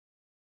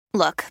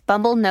Look,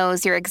 Bumble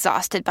knows you're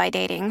exhausted by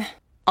dating.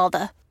 All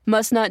the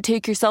must not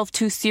take yourself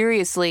too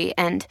seriously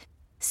and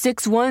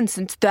 6'1"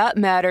 since that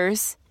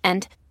matters.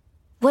 And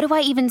what do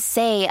I even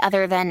say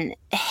other than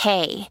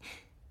hey?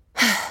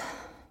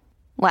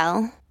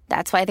 Well,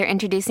 that's why they're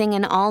introducing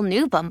an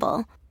all-new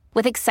Bumble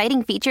with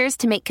exciting features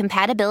to make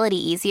compatibility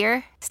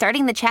easier,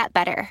 starting the chat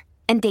better,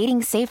 and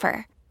dating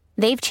safer.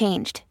 They've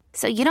changed,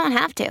 so you don't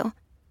have to.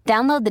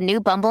 Download the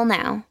new Bumble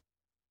now.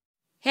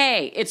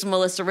 Hey, it's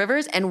Melissa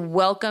Rivers, and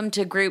welcome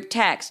to Group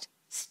Text.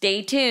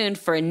 Stay tuned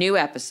for a new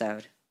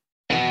episode.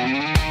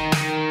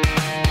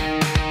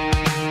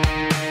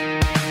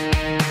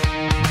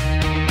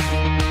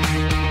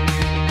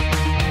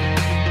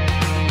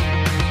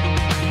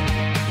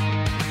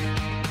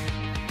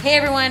 Hey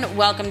everyone,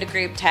 welcome to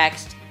Group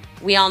Text.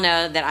 We all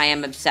know that I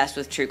am obsessed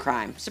with true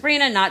crime.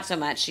 Sabrina, not so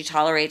much. She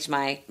tolerates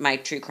my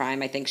true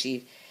crime. I think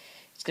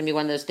it's going to be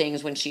one of those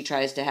things when she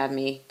tries to have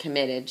me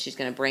committed, she's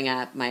going to bring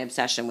up my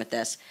obsession with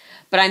this.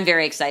 But I'm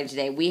very excited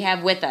today. We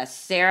have with us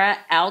Sarah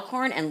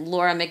Alcorn and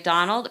Laura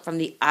McDonald from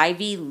the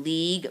Ivy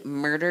League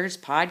Murders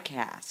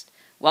podcast.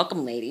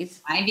 Welcome,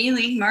 ladies. Ivy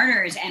League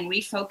Murders, and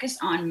we focus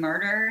on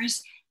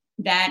murders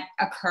that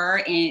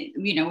occur in,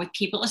 with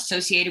people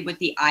associated with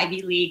the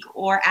Ivy League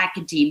or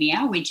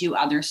academia. We do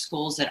other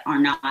schools that are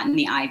not in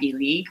the Ivy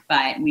League,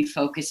 but we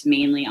focus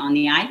mainly on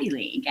the Ivy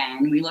League,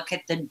 and we look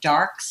at the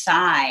dark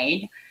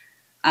side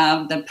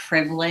of the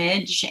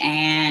privilege,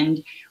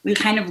 and we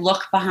kind of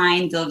look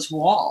behind those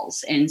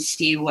walls and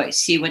see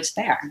what's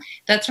there.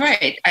 That's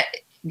right.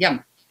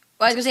 Well,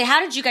 I was gonna say, how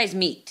did you guys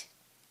meet?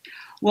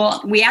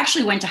 Well, we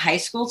actually went to high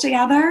school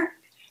together,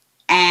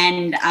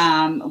 and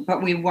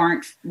but we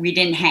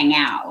didn't hang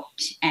out.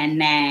 And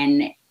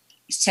then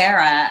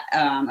Sarah,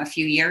 a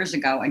few years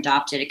ago,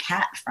 adopted a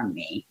cat from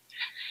me,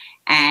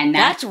 and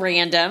that's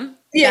random.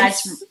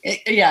 That's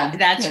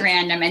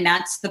random, and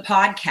that's the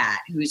podcat,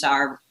 who's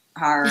our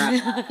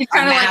he's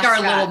kind of like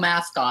our little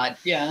mascot.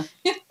 Yeah.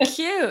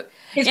 Cute.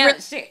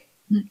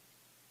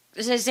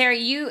 So Sarah,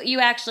 you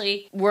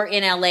actually were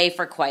in LA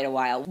for quite a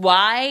while.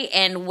 Why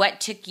and what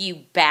took you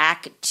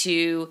back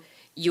to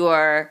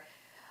your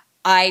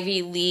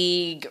Ivy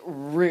League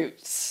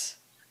roots?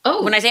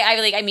 Oh. When I say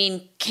Ivy League, I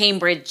mean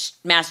Cambridge,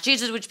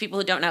 Massachusetts, which people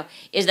who don't know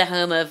is the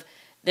home of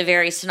the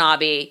very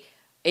snobby,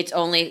 it's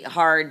only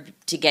hard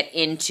to get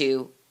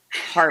into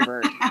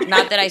Harvard.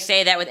 Not that I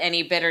say that with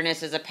any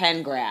bitterness as a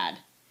Penn grad.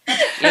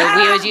 We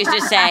always used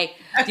to say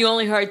the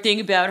only hard thing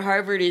about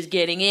Harvard is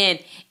getting in,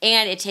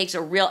 and it takes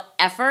a real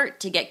effort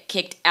to get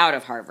kicked out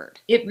of Harvard.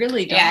 It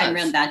really does.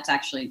 Yeah, that's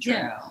actually true.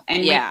 Yeah.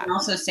 And we can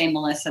also say,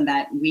 Melissa,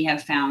 that we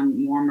have found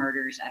more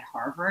murders at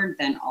Harvard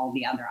than all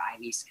the other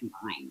Ivies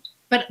combined.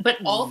 But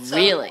also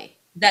really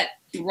that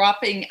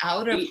dropping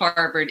out of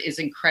Harvard is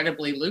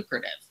incredibly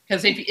lucrative.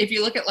 Because if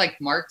you look at like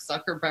Mark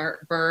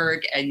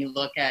Zuckerberg and you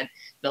look at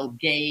Bill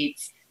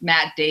Gates,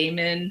 Matt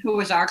Damon, who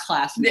was our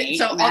classmate.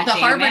 So all the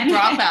Harvard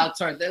dropouts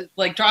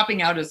are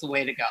dropping out is the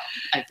way to go,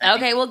 I think.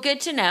 Okay, well,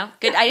 good to know.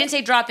 Good. I didn't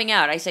say dropping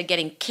out. I said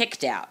getting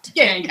kicked out.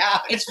 Getting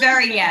out. It's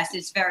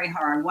very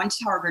hard. Once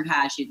Harvard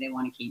has you, they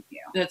want to keep you.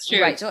 That's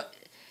true. Right. So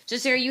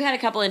Sarah, you had a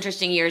couple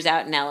interesting years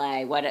out in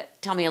LA.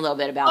 Tell me a little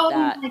bit about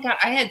that. Oh my God,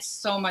 I had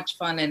so much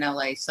fun in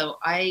LA. So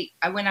I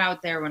went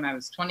out there when I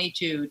was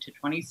 22 to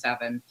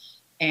 27,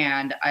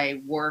 and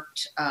I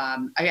worked.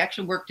 I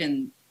actually worked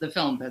in the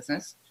film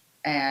business.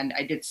 And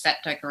I did set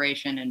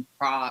decoration and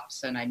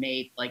props, and I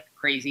made like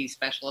crazy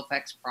special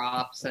effects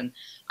props, and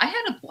I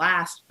had a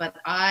blast. But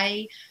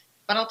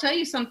I'll tell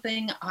you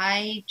something.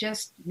 I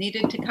just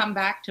needed to come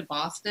back to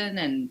Boston,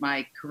 and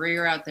my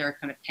career out there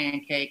kind of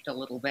pancaked a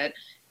little bit,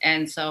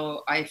 and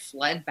so I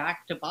fled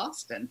back to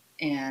Boston,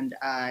 and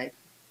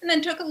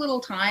then took a little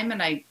time,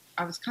 and I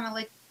was kind of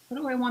like, what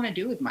do I want to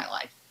do with my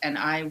life? And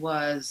I've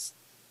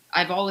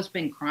always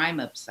been crime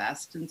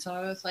obsessed, and so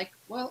I was like,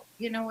 well,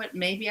 you know what?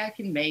 Maybe I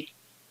can make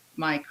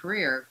my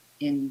career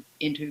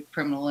into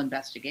criminal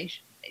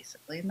investigation,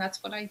 basically, and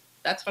that's what I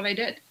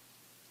did.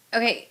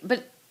 Okay,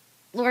 but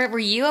Laura, were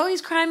you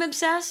always crime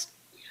obsessed?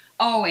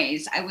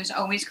 Always. I was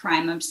always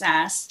crime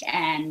obsessed,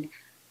 and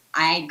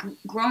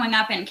growing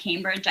up in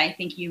Cambridge, I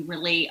think you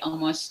really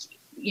almost,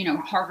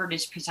 Harvard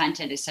is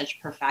presented as such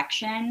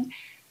perfection.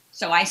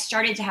 So I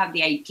started to have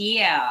the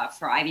idea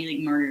for Ivy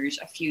League Murders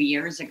a few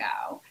years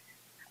ago,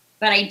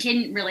 but I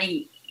didn't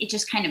really. It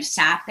just kind of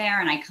sat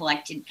there, and I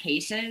collected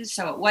cases.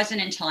 So it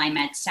wasn't until I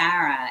met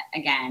Sarah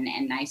again,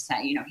 and I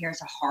said, here's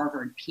a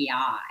Harvard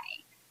PI.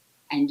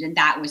 And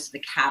that was the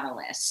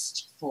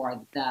catalyst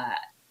for the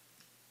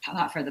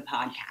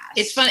podcast.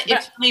 It's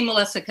funny,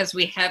 Melissa, because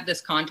we have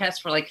this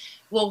contest for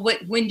well,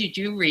 when did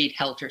you read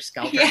Helter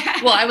Skelter?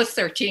 Yeah. Well, I was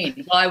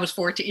 13. Well, I was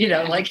 14,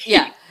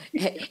 Yeah.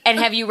 And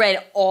have you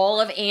read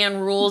all of Anne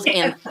Rule's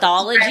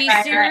anthology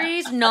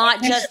series,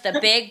 not just the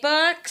big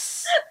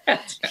books?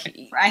 That's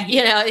right.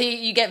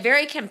 You get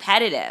very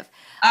competitive.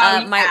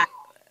 My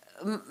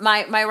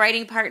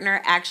writing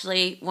partner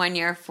actually one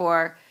year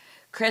for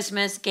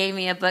Christmas gave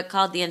me a book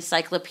called The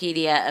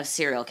Encyclopedia of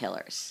Serial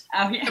Killers.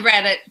 Oh, yeah. I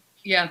read it.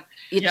 Yeah.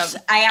 It's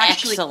I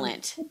actually,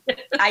 excellent.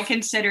 I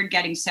considered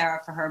getting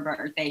Sarah for her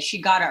birthday.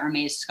 She got a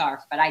Hermes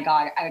scarf, but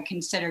I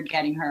considered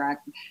getting her a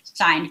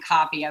signed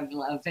copy of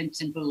a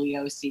Vincent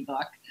Bugliosi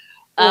book.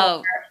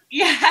 Oh,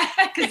 yeah.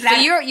 So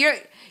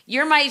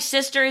you're my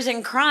sisters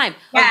in crime.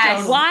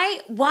 Yes. Why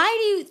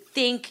do you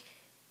think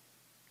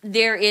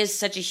there is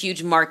such a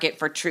huge market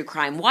for true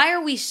crime? Why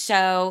are we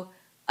so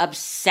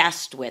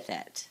obsessed with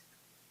it?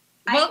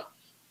 Well,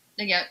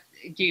 yeah.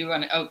 Do you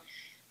want to? Oh,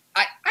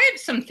 I have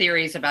some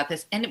theories about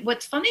this, and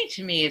what's funny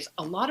to me is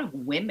a lot of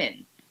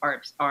women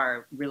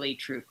are really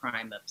true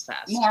crime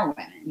obsessed.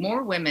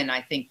 More women,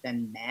 I think,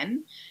 than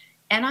men,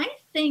 and I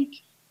think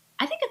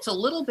it's a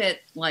little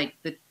bit like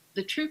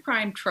the true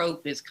crime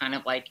trope is kind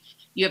of like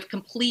you have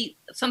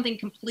something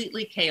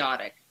completely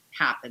chaotic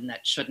happen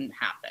that shouldn't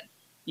happen,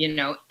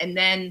 and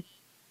then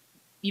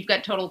you've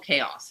got total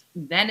chaos.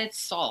 Then it's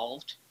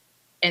solved.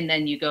 And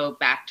then you go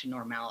back to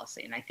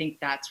normalcy. And I think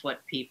that's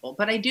what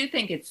but I do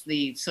think it's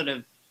the sort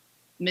of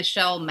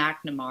Michelle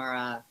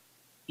McNamara,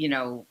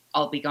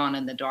 I'll be gone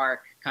in the dark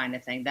kind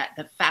of thing, that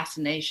the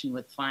fascination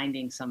with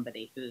finding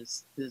somebody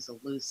who's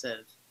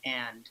elusive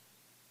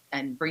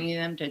and bringing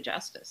them to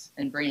justice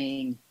and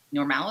bringing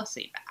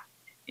normalcy back,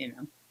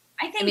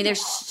 I mean,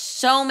 there's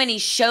so many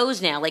shows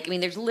now.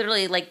 There's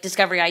literally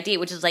Discovery ID,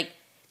 which is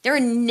there are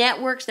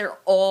networks that are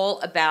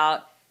all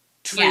about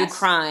true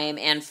crime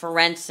and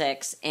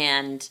forensics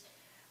and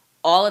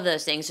all of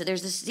those things. So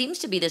seems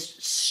to be this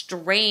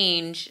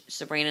strange,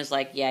 Sabrina's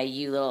like, yeah,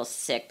 you little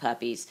sick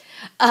puppies.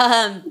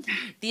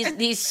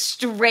 These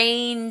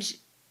strange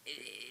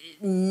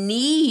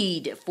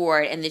need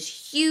for it and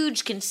this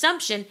huge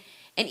consumption.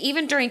 And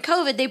even during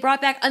COVID, they brought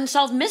back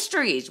Unsolved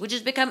Mysteries, which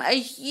has become a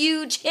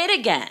huge hit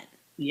again.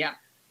 Yeah.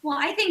 Well,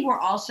 I think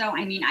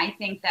I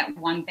think that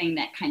one thing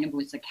that kind of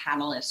was a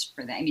catalyst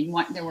for that.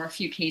 There were a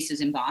few cases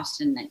in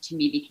Boston that to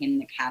me became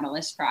the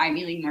catalyst for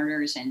Ivy League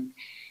murders. And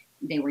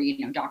they were,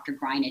 Dr.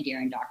 Grenadier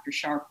and Dr.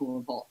 Sharp, who were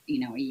both, a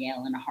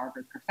Yale and a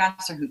Harvard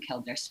professor who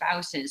killed their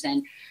spouses.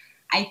 And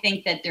I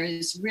think that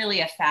there's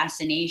really a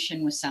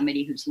fascination with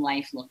somebody whose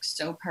life looks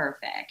so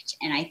perfect.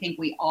 And I think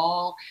we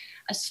all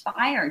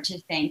aspire to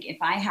think, if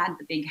I had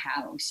the big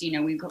house,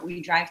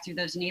 we drive through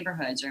those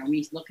neighborhoods or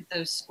we look at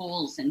those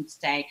schools and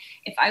say,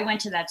 if I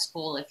went to that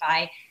school, if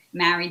I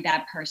married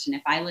that person,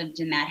 if I lived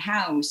in that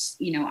house,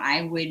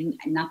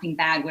 nothing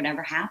bad would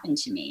ever happen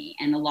to me.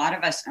 And a lot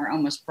of us are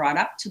almost brought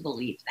up to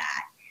believe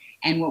that.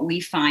 And what we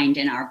find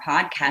in our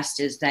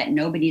podcast is that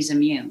nobody's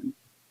immune.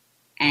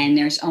 And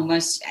there's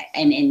almost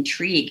an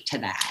intrigue to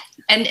that.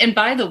 And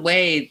by the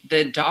way,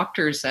 the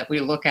doctors that we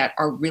look at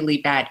are really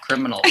bad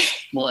criminals,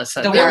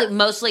 Melissa.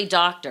 Mostly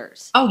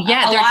doctors. Oh,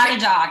 yeah. A lot of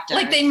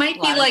doctors. They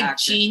might be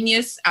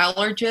genius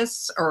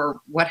allergists or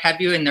what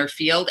have you in their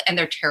field, and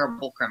they're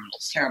terrible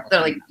criminals. They're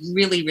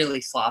really,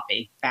 really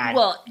sloppy, bad.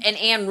 Well, and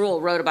Anne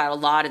Rule wrote about a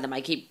lot of them.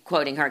 I keep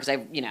quoting her because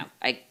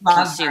I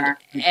consumed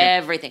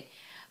everything.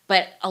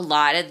 But a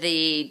lot of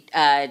the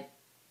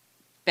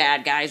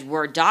bad guys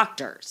were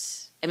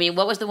doctors.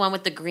 What was the one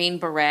with the green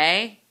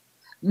beret?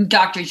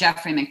 Dr.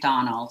 Jeffrey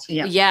McDonald.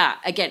 Yeah.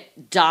 Again,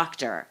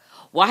 doctor.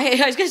 Why?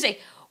 I was going to say,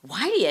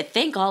 why do you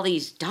think all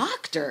these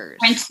doctors?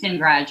 Princeton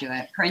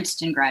graduate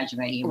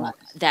he was.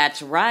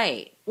 That's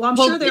right. Well, I'm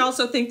sure they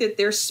also think that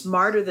they're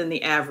smarter than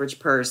the average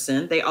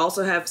person. They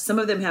also some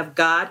of them have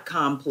God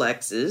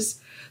complexes.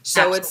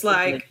 So Absolutely. It's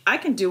like, I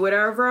can do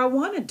whatever I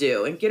want to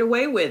do and get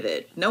away with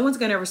it. No one's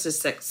going to ever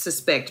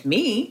suspect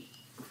me.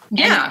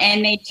 Yeah,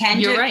 and they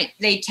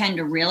tend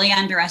to really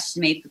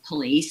underestimate the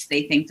police.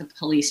 They think the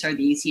police are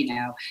these,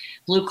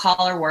 blue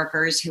collar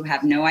workers who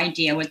have no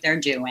idea what they're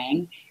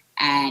doing,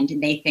 and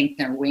they think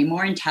they're way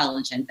more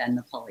intelligent than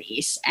the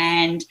police.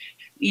 And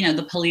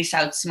the police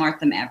outsmart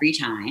them every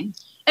time.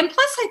 And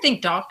plus, I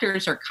think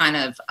doctors are kind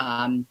of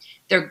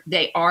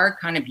they are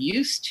kind of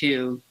used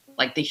to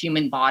the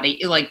human body.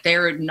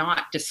 They're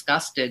not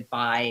disgusted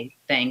by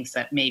things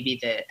that maybe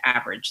the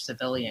average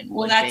civilian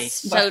would be.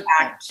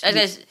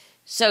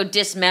 So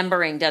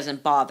dismembering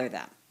doesn't bother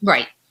them.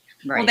 Right.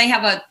 Well, they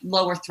have a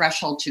lower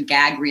threshold to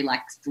gag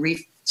relax.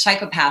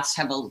 Psychopaths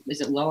have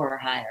is it lower or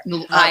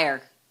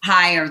higher?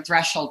 Higher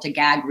threshold to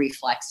gag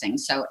reflexing.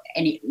 So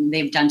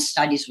they've done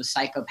studies with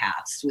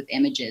psychopaths with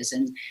images,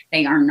 and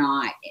they are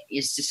not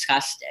as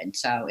disgusted.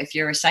 So if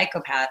you're a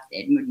psychopath,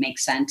 it would make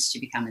sense to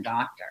become a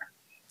doctor.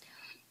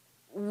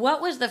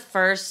 What was the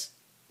first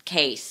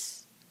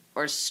case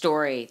or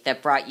story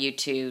that brought you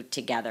two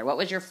together? What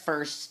was your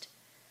first?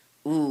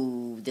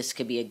 Ooh, this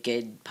could be a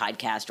good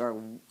podcast,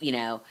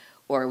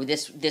 or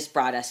this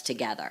brought us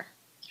together.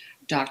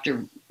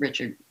 Dr.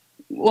 Richard.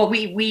 Well,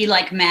 we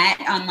met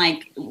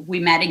on we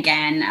met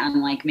again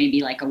on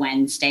maybe a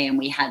Wednesday, and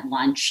we had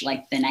lunch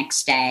the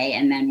next day,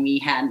 and then we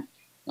had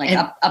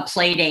a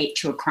play date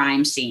to a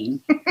crime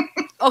scene.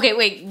 Okay,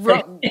 wait,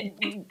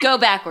 go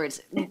backwards.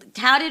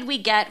 How did we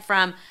get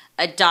from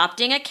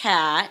adopting a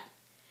cat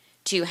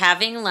to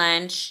having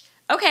lunch?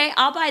 Okay,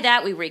 I'll buy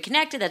that. We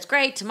reconnected. That's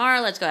great.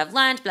 Tomorrow, let's go have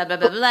lunch. Blah, blah,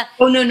 blah, blah.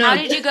 Oh, no. How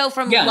did you go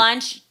from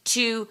lunch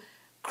to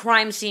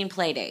crime scene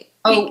play date?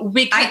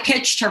 I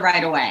pitched her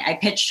right away. I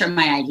pitched her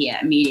my idea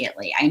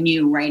immediately. I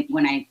knew right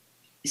when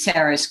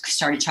Sarah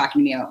started talking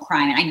to me about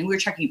crime, and I knew we were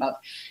talking about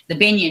the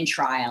Binion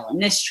trial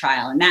and this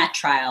trial and that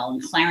trial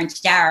and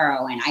Clarence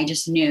Darrow, and I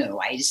just knew.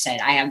 I just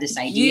said, I have this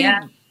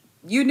idea.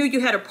 You knew you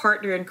had a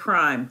partner in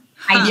crime.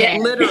 I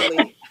did.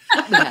 Literally.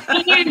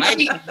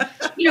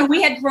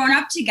 We had grown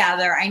up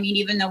together. I mean,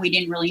 even though we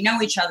didn't really know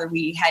each other,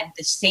 we had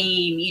the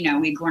same,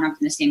 we'd grown up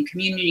in the same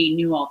community,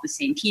 knew all the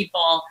same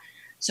people.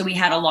 So we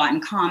had a lot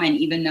in common,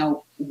 even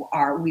though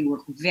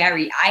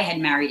I had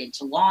married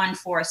into law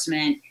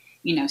enforcement.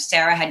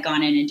 Sarah had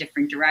gone in a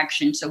different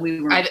direction. So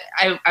we were.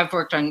 I've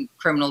worked on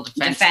criminal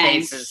defense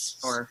cases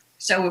for.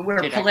 So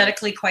we're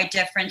politically quite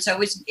different. So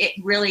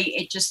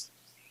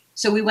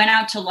So we went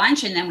out to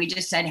lunch, and then we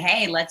just said,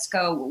 hey, let's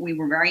go. We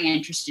were very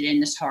interested in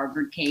this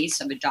Harvard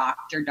case of a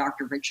doctor,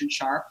 Dr. Richard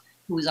Sharp,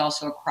 who was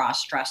also a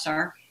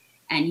cross-dresser,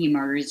 and he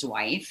murdered his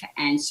wife.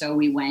 And so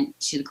we went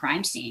to the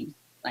crime scene,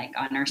 like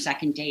on our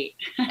second date.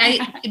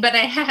 But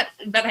I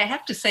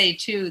have to say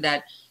too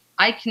that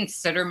I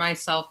consider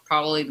myself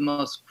probably the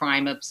most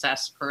crime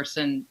obsessed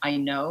person I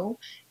know.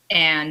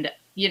 And,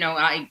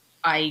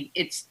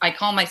 I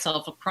call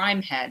myself a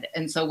crime head.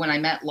 And so when I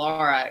met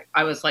Laura,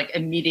 I was like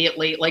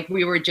immediately, like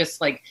we were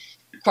just like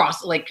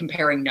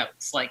comparing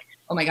notes, like,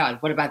 oh my God,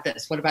 what about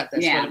this? What about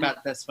this? Yeah. What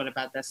about this? What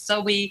about this?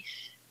 So the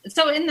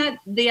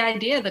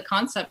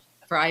concept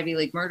for Ivy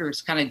League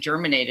Murders kind of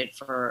germinated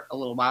for a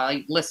little while.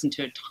 I listened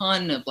to a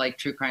ton of like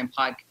true crime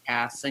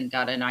podcasts and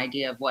got an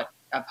idea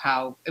of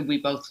how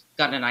we both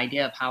got an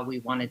idea of how we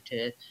wanted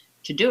to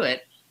do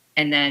it.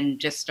 And then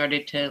just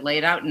started to lay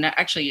it out. And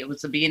actually it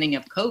was the beginning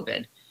of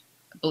COVID.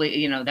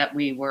 That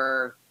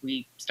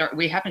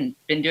we haven't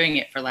been doing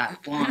it for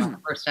that long. The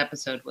first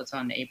episode was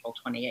on April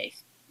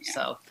 28th. Yeah.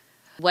 So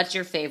what's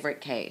your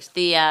favorite case?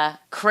 The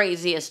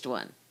craziest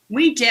one?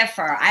 We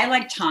differ. I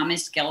like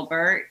Thomas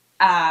Gilbert.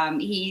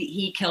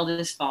 He killed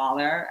his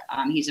father.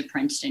 He's a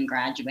Princeton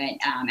graduate.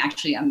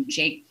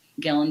 Jake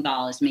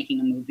Gyllenhaal is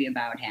making a movie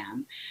about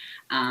him.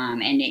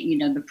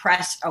 The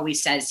press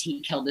always says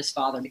he killed his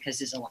father because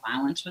his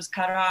allowance was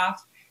cut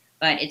off.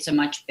 But it's a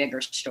much bigger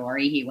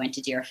story. He went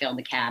to Deerfield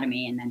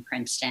Academy and then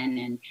Princeton.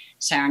 And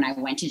Sarah and I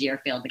went to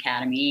Deerfield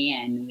Academy,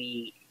 and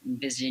we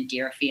visited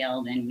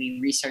Deerfield, and we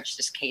researched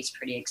this case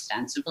pretty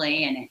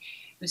extensively. And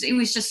he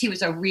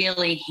was a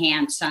really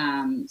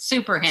handsome,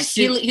 super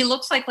handsome. He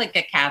looks like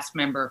a cast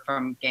member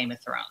from Game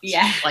of Thrones.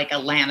 Yeah, like a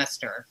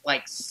Lannister,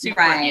 like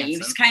super right. handsome. He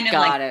was kind of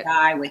a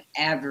guy with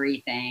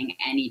everything,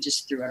 and he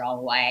just threw it all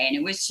away. And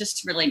it was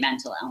just really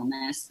mental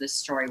illness. The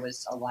story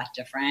was a lot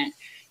different.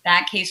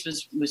 That case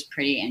was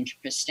pretty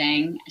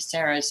interesting.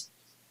 Sarah's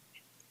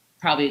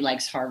probably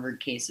likes Harvard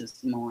cases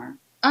more.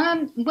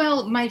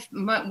 Well,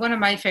 one of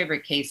my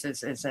favorite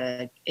cases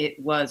it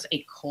was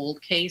a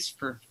cold case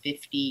for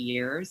 50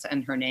 years,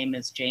 and her name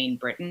is Jane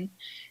Britton,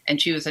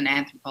 and she was an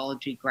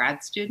anthropology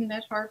grad student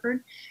at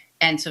Harvard,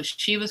 and so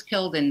she was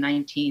killed in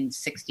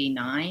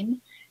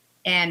 1969.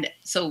 And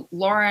so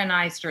Laura and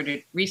I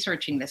started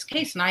researching this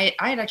case, and I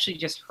had actually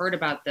just heard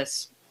about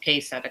this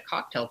case at a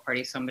cocktail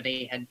party.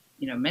 Somebody had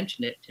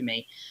mentioned it to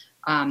me,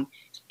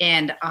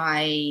 and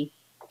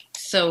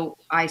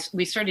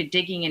we started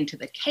digging into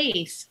the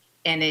case.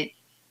 And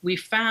we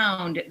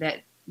found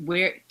that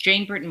where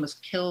Jane Britton was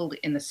killed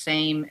in the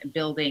same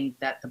building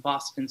that the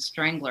Boston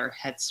Strangler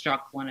had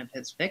struck one of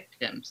his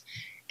victims.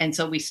 And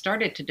so we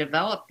started to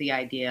develop the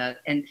idea.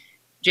 And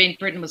Jane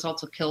Britton was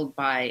also killed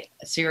by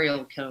a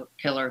serial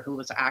killer who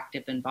was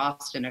active in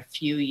Boston a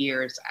few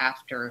years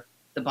after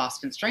the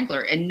Boston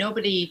Strangler. And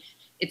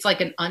it's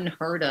like an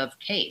unheard of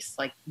case.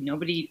 Like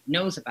nobody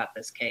knows about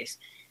this case.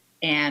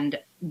 And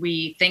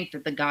we think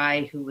that the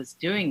guy who was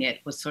doing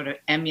it was sort of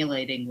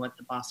emulating what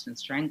the Boston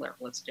Strangler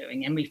was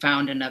doing. And we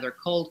found another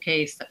cold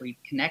case that we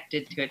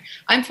connected to it.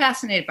 I'm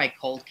fascinated by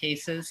cold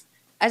cases.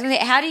 I was going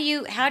to say,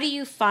 how do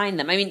you find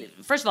them? I mean,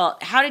 first of all,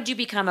 how did you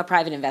become a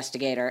private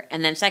investigator?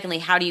 And then secondly,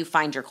 how do you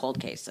find your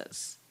cold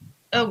cases?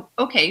 Oh,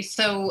 okay.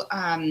 So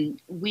I'll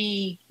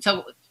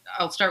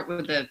start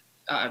with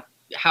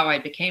how I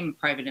became a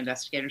private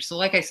investigator. So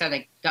like I said,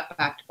 I got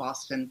back to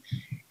Boston,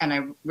 and I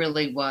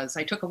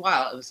took a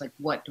while. It was like,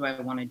 what do I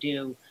want to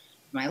do in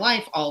my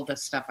life? All the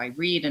stuff I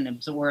read and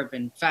absorb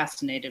and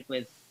fascinated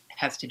with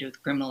has to do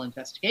with criminal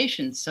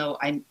investigation. So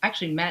I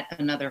actually met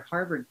another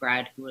Harvard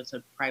grad who was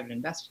a private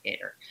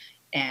investigator.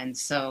 And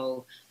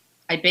so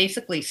I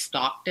basically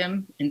stalked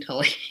him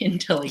until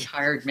he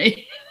hired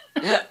me.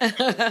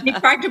 He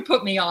tried to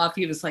put me off.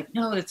 He was like,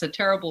 no, it's a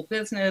terrible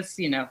business,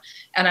 and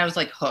I was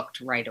like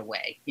hooked right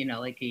away,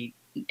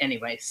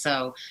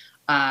 so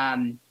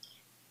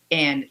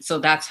and so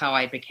that's how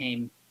I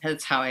became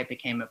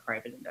a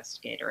private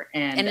investigator.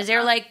 And is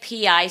there like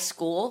PI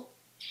school?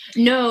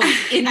 No.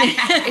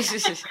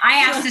 I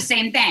asked the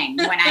same thing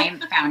when I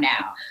found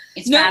out.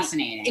 It's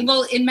fascinating.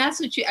 Well, in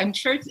Massachusetts, I'm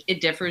sure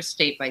it differs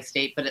state by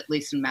state, but at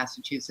least in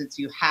Massachusetts,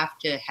 you have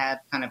to have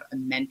kind of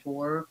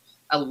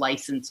a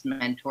licensed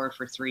mentor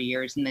for 3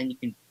 years, and then you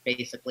can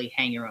basically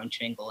hang your own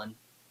shingle and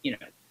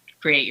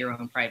create your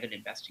own private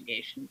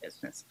investigation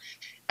business.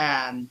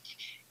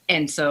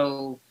 And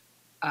so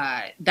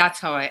that's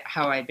how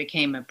I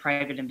became a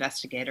private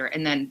investigator.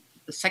 And then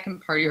the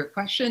second part of your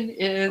question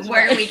is,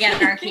 where do we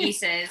get our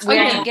cases?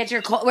 Where do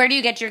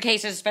you get your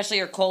cases, especially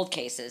your cold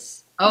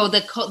cases? Oh,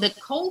 the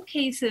cold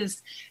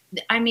cases.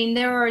 I mean,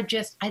 there are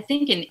just, I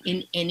think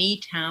in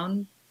any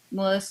town,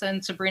 Melissa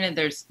and Sabrina,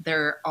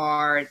 there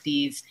are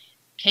these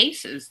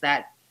cases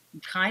that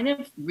kind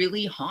of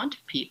really haunt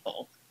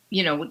people,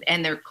 you know,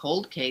 and they're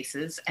cold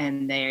cases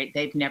and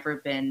they've never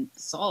been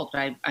solved.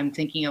 I'm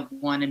thinking of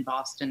one in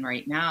Boston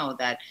right now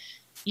that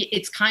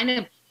it's kind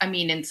of, I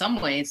mean, in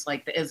some ways,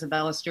 like the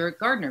Isabella Stewart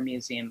Gardner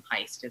Museum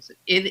heist,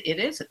 it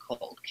is a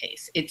cold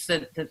case. It's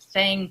the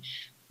thing,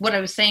 what I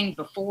was saying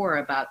before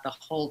about the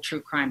whole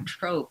true crime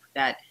trope,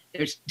 that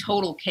there's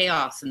total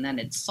chaos and then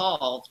it's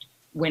solved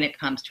when it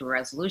comes to a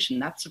resolution.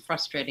 That's the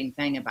frustrating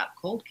thing about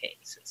cold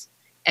cases.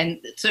 And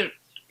so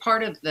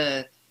part of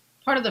the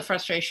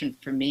frustration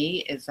for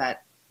me is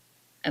that,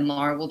 and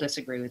Laura will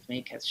disagree with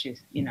me because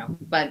she's, you know,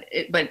 but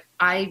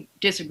I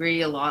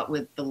disagree a lot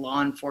with the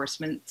law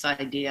enforcement's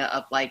idea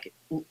of like,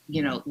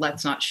 you know,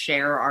 let's not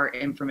share our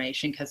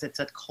information because it's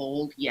a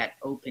cold yet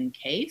open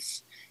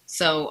case.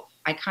 So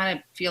I kind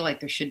of feel like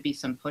there should be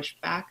some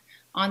pushback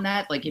on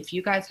that. Like if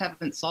you guys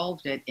haven't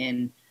solved it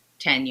in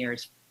 10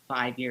 years,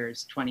 5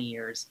 years, 20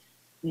 years,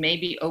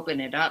 maybe open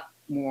it up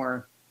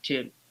more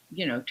to,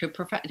 you know, to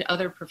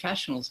other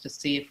professionals to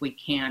see if we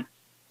can't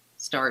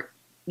start,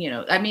 you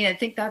know, I mean, I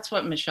think that's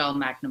what Michelle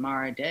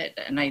McNamara did.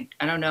 And I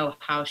don't know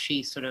how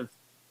she sort of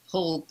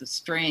pulled the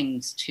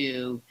strings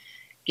to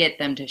get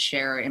them to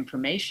share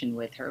information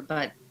with her,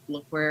 but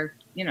look where,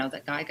 you know,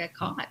 that guy got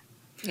caught.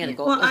 Yeah,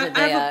 Well,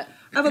 I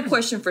have a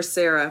question for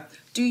Sarah.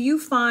 Do you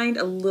find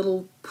a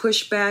little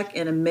pushback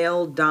in a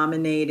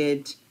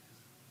male-dominated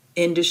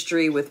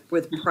industry with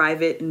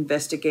private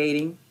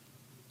investigating?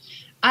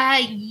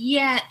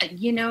 Yeah,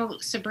 you know,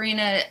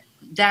 Sabrina,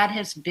 that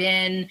has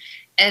been,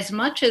 as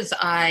much as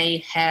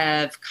I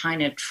have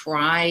kind of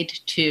tried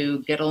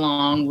to get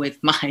along with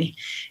my,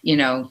 you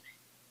know,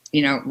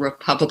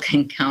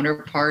 Republican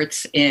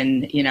counterparts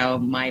in, you know,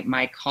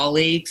 my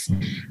colleagues,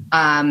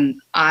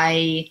 and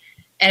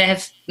it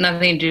has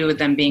nothing to do with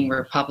them being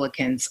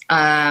Republicans.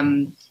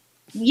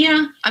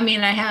 Yeah, I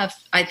mean,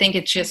 I think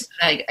it's just,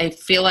 I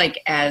feel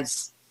like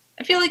as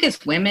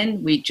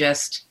women, we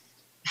just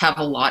have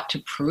a lot to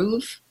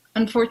prove,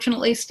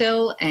 unfortunately,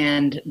 still.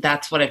 And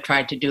that's what I've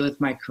tried to do with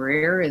my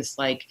career, is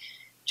like,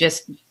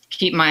 just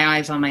keep my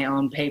eyes on my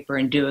own paper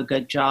and do a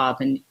good job.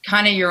 And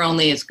kind of you're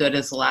only as good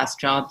as the last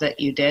job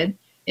that you did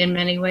in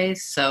many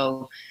ways.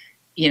 So,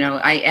 you know,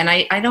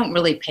 I don't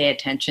really pay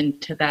attention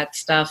to that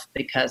stuff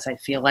because I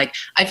feel like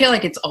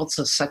it's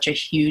also such a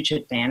huge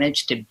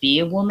advantage to be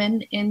a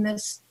woman in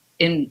this,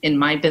 in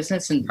my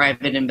business, in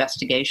private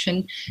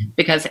investigation,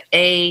 because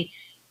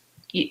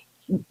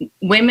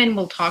women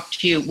will talk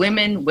to you,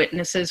 women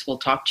witnesses will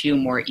talk to you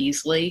more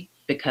easily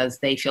because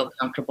they feel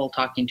comfortable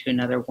talking to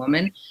another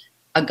woman.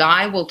 A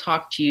guy will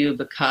talk to you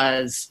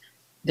because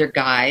they're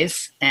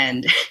guys,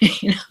 and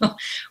you know,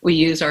 we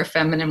use our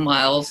feminine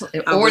wiles.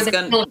 I was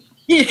going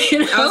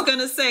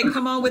to say,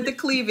 come on with the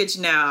cleavage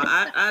now.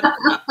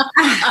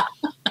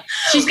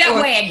 She's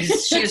got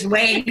wigs. She has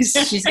wigs.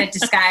 She's got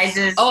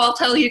disguises. Oh, I'll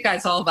tell you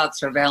guys all about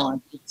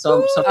surveillance.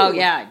 So oh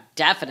yeah,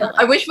 definitely.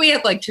 I wish we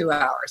had like 2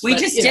 hours. We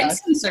just did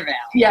some surveillance.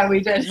 Yeah, we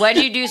did. What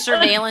do you do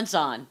surveillance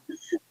on?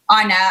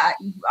 On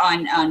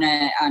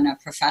a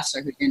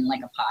professor who didn't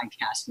like a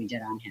podcast we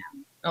did on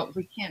him. Oh,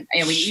 we can't.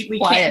 Yeah,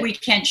 we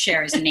can't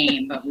share his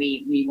name, but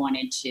we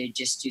wanted to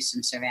just do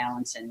some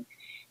surveillance, and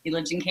he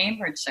lives in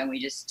Cambridge, so we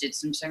just did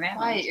some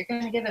surveillance. Why? You're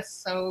going to get us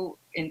so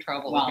in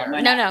trouble. Well, here.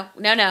 No.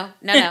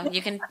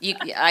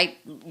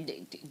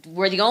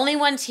 We're the only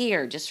ones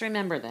here. Just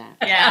remember that.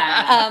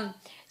 Yeah.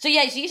 So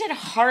you said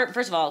Harvard.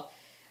 First of all,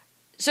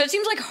 so it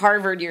seems like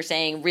Harvard, you're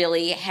saying,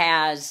 really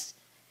has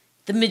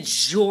the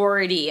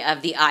majority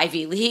of the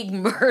Ivy League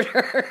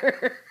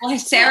murder. Well,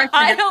 Sarah,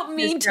 I don't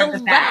mean to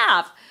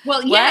laugh.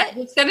 Well, yeah, I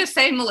was going to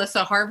say,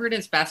 Melissa, Harvard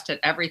is best at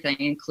everything,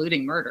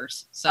 including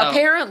murders. So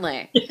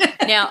apparently.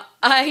 Now,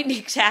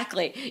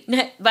 exactly.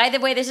 By the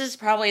way, this is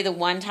probably the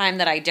one time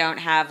that I don't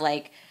have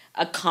like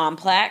a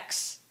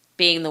complex,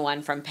 being the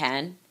one from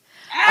Penn.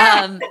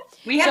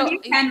 We have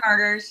 10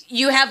 murders.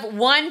 You have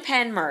one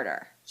Penn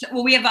murder.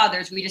 Well, we have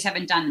others. We just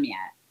haven't done them yet.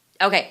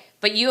 Okay,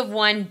 but you have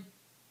one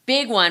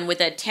big one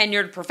with a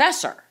tenured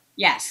professor.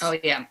 Yes. Oh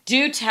yeah.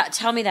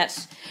 Tell me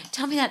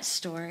that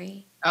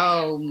story.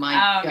 Oh my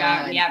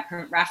God. Yeah,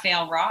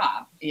 Raphael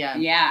Robb.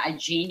 Yeah, a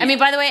genius. I mean,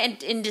 by the way,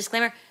 in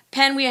disclaimer,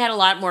 Penn, we had a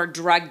lot more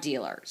drug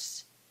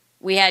dealers.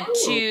 We had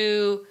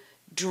 2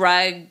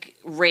 drug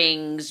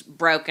rings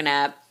broken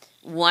up,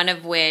 one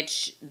of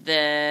which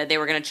they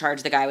were going to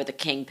charge the guy with the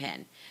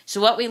kingpin.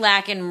 So what we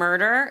lack in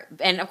murder,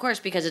 and of course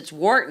because it's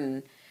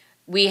Wharton,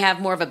 we have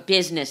more of a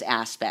business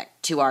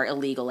aspect to our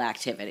illegal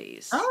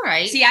activities. All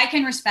right. See, I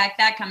can respect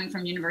that coming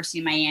from University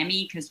of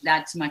Miami because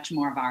that's much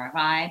more of our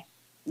vibe.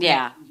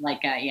 Yeah.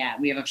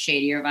 We have a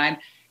shadier vibe.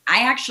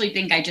 I actually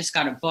think I just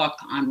got a book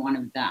on one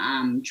of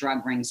the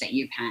drug rings at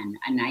UPenn,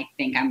 and I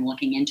think I'm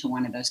looking into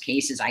one of those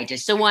cases.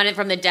 So one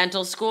from the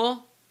dental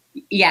school?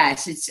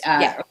 Yes, it's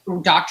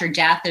Dr.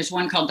 Death. There's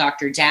one called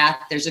Dr. Death.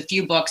 There's a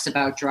few books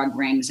about drug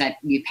rings at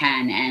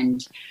UPenn,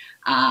 and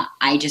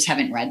I just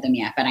haven't read them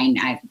yet, but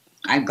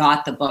I've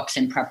got the books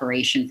in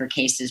preparation for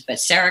cases. But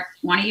Sarah,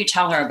 why don't you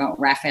tell her about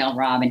Raphael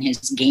Robb and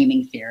his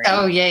gaming theory?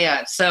 Oh,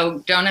 yeah.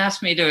 So don't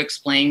ask me to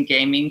explain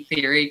gaming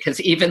theory,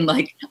 because even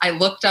like I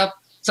looked up.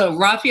 So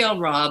Raphael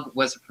Robb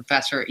was a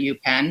professor at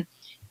UPenn.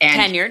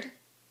 And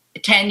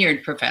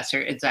tenured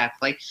professor,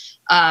 exactly.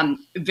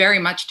 Very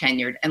much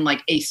tenured, and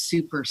like a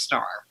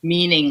superstar,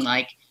 meaning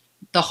like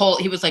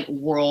he was like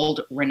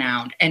world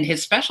renowned, and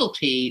his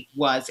specialty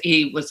was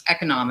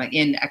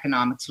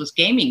economics was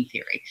gaming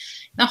theory.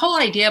 The whole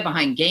idea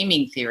behind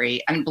gaming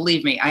theory, and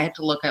believe me, I had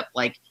to look up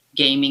like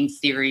gaming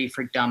theory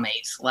for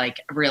dummies, like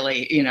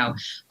really,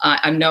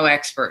 I'm no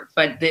expert,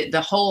 but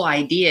the whole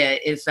idea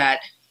is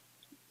that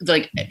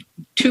like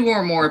two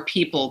or more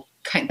people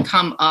can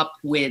come up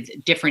with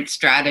different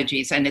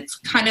strategies, and it's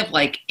kind of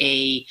like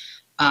it's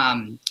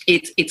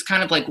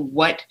kind of like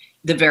what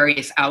the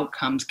various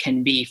outcomes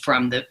can be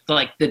from the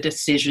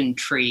decision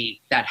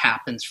tree that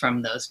happens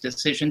from those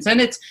decisions.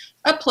 And it's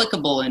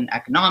applicable in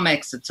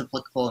economics, it's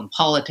applicable in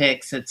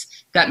politics, it's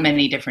got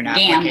many different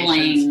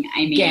applications.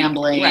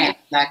 Gambling, right.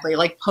 Exactly.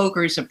 Like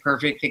poker is a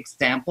perfect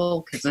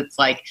example, because it's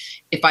like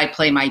if I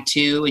play my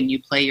 2 and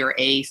you play your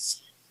ace,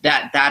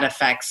 that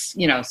affects,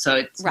 so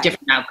it's right.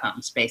 Different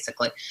outcomes,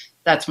 basically.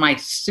 That's my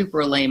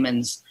super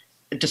layman's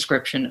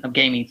description of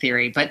gaming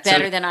theory, but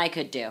better than I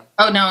could do.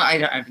 Oh no,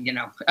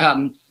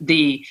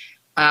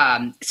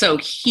 so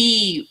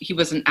he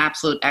was an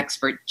absolute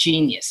expert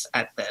genius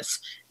at this,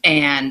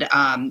 and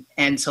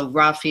so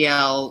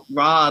Raphael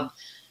Robb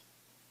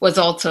was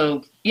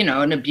also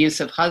an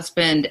abusive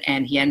husband,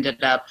 and he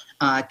ended up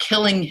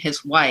killing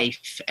his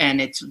wife, and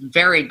it's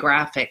very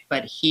graphic,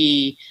 but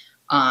he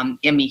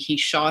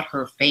shot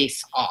her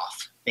face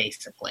off,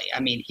 basically.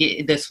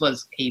 This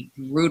was a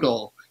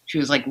brutal. She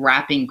was like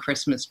wrapping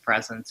Christmas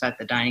presents at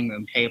the dining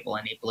room table,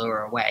 and he blew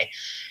her away.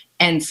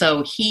 And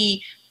so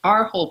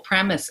our whole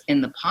premise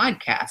in the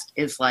podcast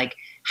is like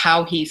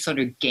how he sort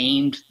of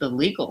gamed the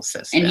legal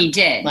system. And he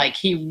did. Like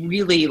he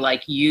really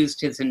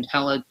used his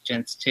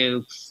intelligence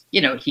to,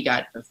 he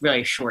got a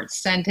really short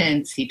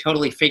sentence. He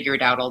totally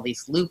figured out all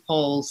these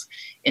loopholes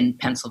in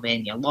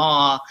Pennsylvania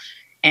law.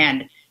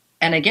 And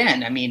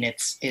again,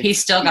 it's he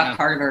still got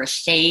part of her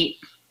estate.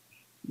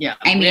 Yeah.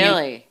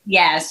 Really?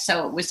 Yes.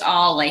 So it was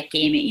all like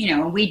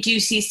gaming, we do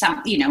see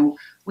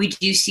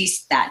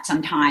that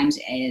sometimes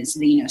is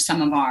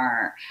some of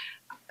our,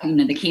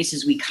 the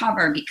cases we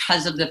cover,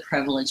 because of the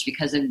privilege,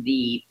 because of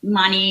the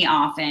money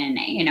often,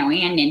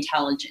 and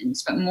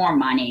intelligence, but more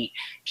money,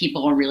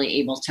 people are really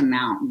able to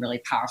mount really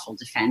powerful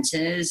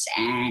defenses,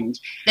 and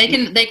they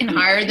can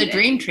hire the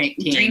dream team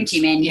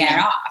and get it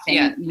off.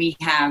 And we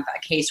have a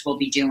case we'll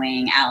be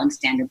doing,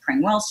 Alexander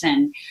Pring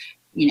Wilson,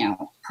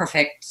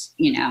 perfect,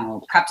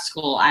 prep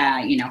school,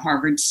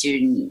 Harvard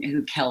student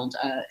who killed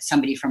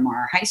somebody from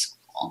our high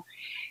school.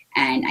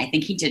 And I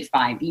think he did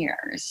 5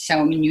 years.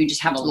 So, you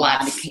just have a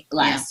lot of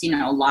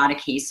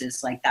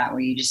cases like that where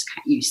you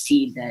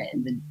see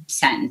the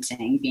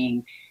sentencing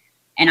being,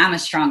 and I'm a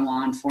strong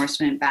law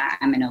enforcement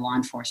I'm in a law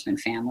enforcement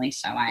family.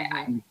 So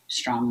I'm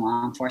strong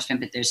law enforcement,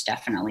 but there's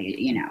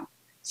definitely,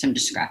 some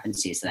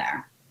discrepancies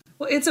there.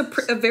 Well, it's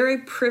a very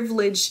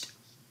privileged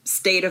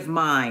state of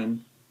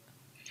mind.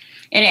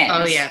 It is.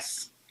 Oh,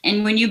 yes.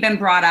 And when you've been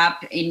brought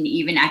up in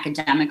even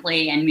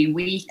academically,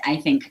 we, I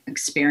think,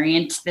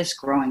 experienced this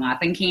growing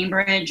up in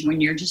Cambridge,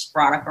 when you're just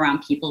brought up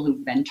around people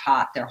who've been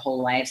taught their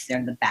whole lives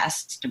they're the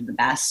best of the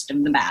best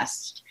of the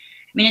best.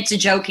 It's a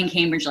joke in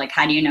Cambridge, like,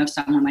 how do you know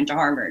someone went to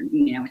Harvard?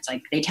 It's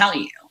like they tell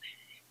you.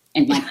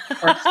 And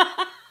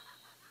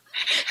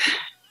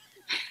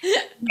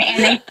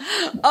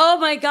oh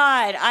my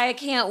God, I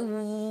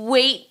can't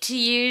wait to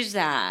use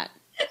that.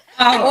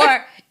 Oh.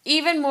 Or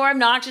even more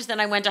obnoxious than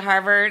I went to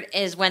Harvard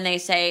is when I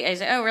say,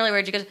 oh, really,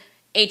 where'd you go?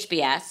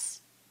 HBS.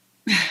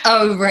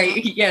 Oh,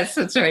 right. Yes,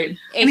 that's right.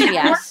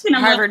 HBS,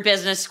 Harvard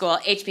Business School,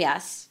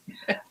 HBS.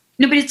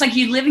 No, but it's like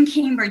you live in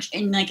Cambridge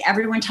and like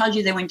everyone tells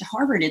you they went to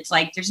Harvard. It's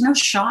like there's no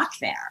shock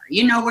there.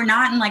 We're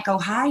not in like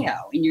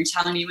Ohio and you're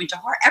telling me you went to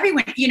Harvard.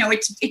 Everyone,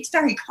 it's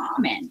very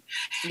common.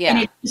 Yeah.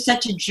 And it's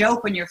such a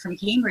joke when you're from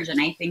Cambridge.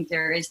 And I think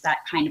there is that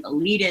kind of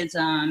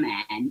elitism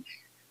and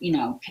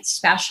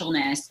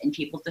specialness, and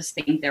people just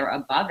think they're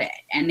above it,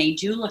 and they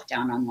do look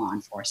down on law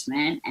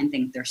enforcement and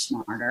think they're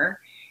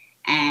smarter.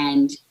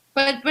 But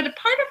a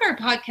part of our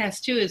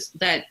podcast too is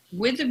that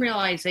with the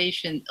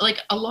realization, like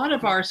a lot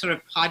of our sort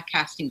of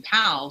podcasting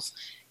pals,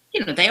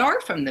 they are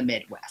from the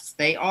Midwest.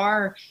 They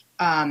are,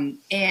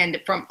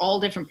 and from all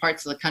different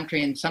parts of the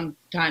country, and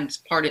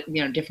sometimes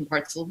different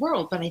parts of the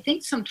world. But I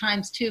think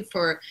sometimes too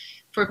for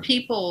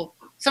people.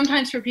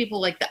 Sometimes for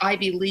people, like the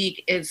Ivy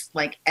League is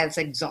like as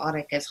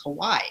exotic as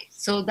Hawaii.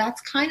 So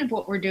that's kind of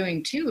what we're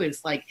doing too,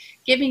 is like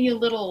giving you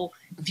little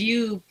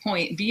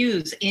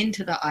views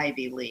into the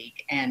Ivy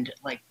League, and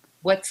like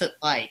what's it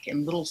like,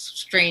 and little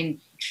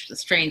strange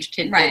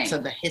tidbits Right.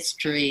 of the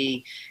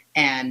history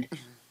and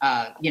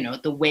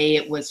the way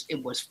it was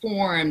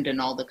formed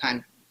and all the kind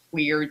of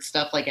weird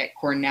stuff. Like at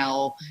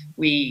Cornell,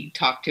 we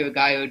talked to a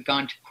guy who had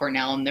gone to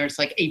Cornell, and there's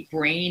like a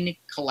brain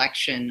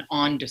collection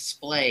on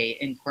display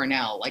in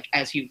Cornell, like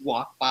as you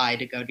walk by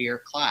to go to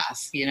your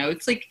class.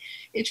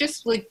 It's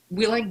just like,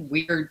 we like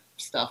weird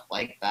stuff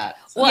like that.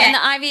 Well, and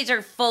the Ivies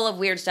are full of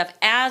weird stuff,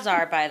 as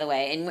are, by the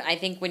way. And I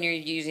think when you're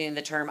using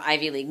the term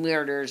Ivy League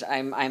murders,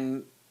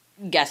 I'm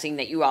guessing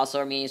that you also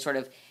are meaning sort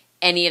of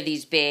any of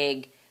these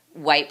big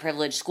white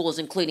privileged schools,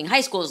 including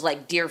high schools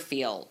like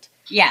Deerfield.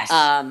 Yes.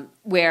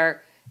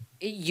 Where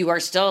you are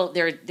still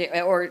there,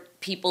 or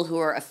people who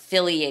are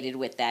affiliated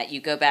with that.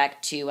 You go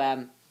back to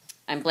I'm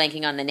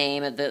blanking on the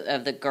name of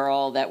the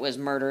girl that was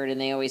murdered, and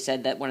they always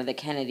said that one of the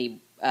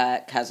Kennedy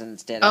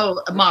cousins did it.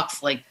 Oh,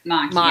 Moxley.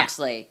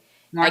 Moxley.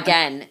 Yeah.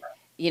 Again,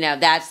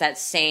 that's that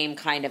same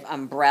kind of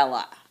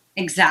umbrella.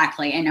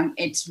 Exactly. And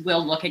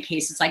we'll look at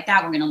cases like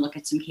that. We're going to look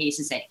at some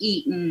cases at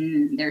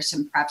Eton. There's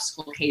some prep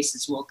school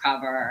cases we'll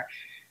cover.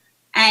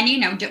 And,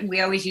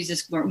 we always use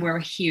this. We're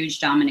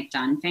huge Dominic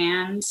Dunn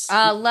fans. We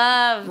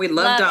love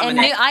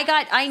Dominic.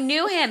 And I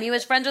knew him. He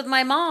was friends with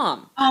my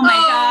mom. Oh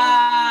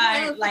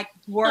my God. Like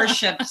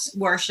worship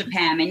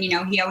him. And,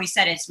 he always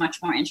said it's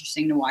much more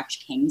interesting to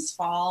watch Kings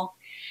fall.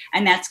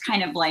 And that's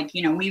kind of like,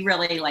 we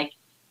really like,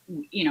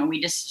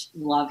 we just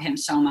love him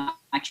so much.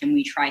 And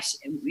we try,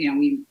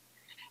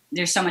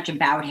 there's so much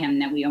about him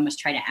that we almost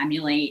try to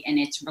emulate. And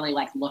it's really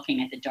like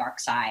looking at the dark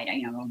side,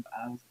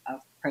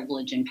 of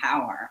privilege and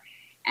power.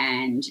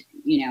 And,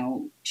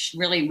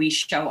 really we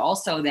show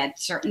also that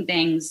certain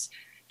things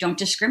don't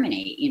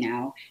discriminate,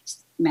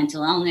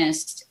 mental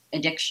illness,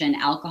 addiction,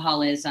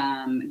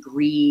 alcoholism,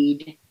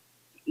 greed,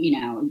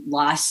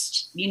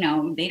 lust,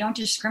 they don't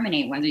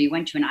discriminate whether you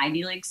went to an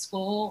Ivy League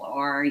school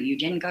or you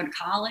didn't go to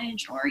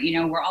college or,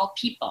 we're all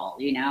people,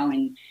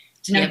 and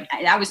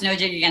that was no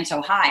dig against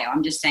Ohio.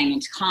 I'm just saying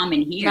it's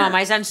common here. No,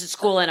 my son's at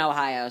school in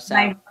Ohio. So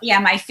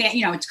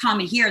it's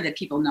common here that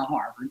people know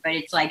Harvard, but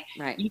it's like,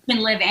 right. You can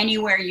live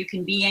anywhere, you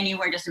can be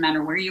anywhere. Doesn't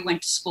matter where you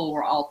went to school.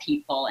 We're all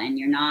people, and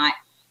you're not,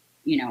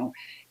 the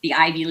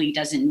Ivy League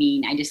doesn't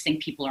mean. I just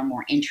think people are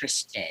more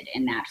interested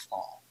in that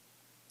fall.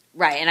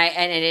 Right,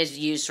 and it is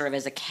used sort of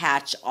as a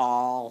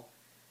catch-all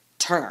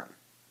term,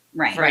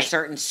 right, for a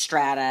certain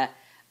strata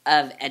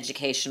of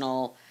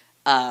educational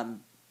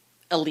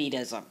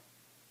elitism.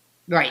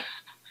 Right.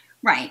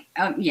 Right.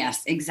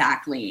 Yes,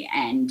 exactly.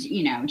 And,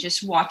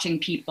 just watching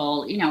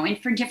people,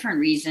 and for different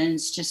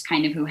reasons, just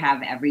kind of who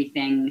have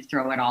everything,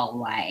 throw it all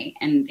away.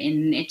 And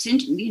it's,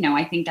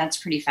 I think that's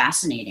pretty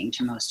fascinating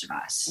to most of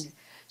us.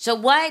 So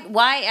why,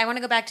 I want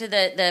to go back to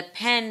the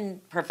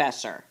Penn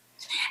professor.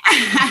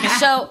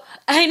 So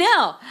I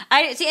know.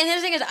 And the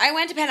other thing is I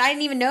went to Penn. I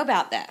didn't even know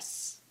about this.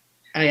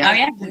 Oh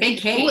yeah, it's a big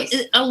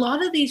case. A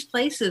lot of these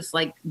places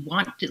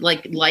want to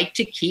like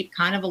to keep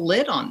kind of a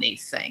lid on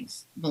these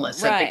things,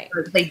 Melissa. Right.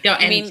 Because they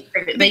don't.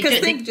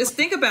 Just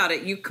think about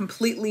it. You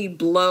completely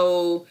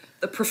blow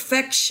the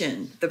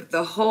perfection,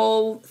 the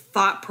whole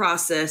thought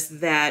process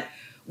that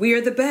we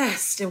are the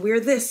best and we're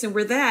this and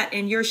we're that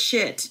and you're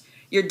shit.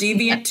 You're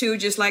deviant too,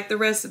 just like the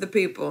rest of the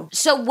people.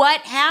 So what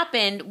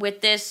happened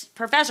with this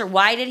professor?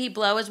 Why did he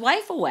blow his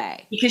wife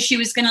away? Because she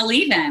was going to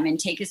leave him and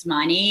take his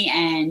money.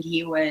 And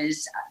he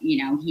was,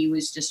 he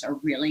was just a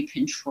really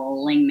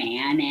controlling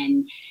man.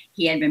 And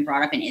he had been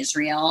brought up in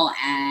Israel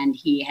and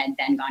he had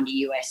then gone to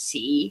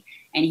USC.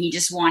 And he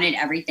just wanted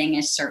everything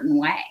a certain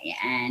way.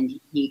 And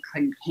he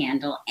couldn't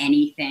handle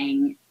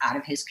anything out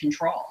of his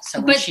control. So,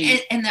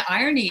 and the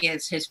irony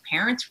is his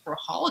parents were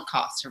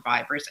Holocaust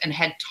survivors and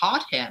had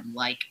taught him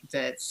like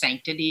the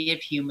sanctity of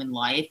human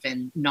life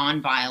and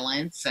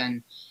nonviolence.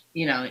 And,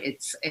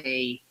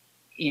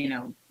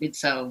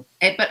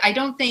 but I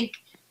don't think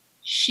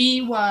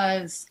she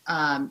wasn't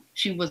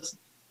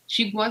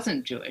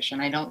Jewish,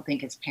 and I don't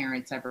think his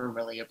parents ever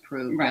really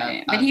approved.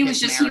 Right, but he was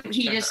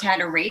he just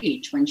had a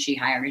rage when she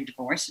hired a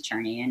divorce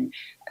attorney, and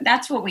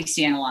that's what we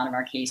see in a lot of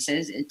our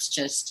cases. It's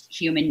just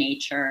human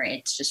nature.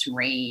 It's just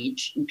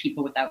rage and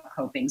people without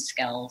coping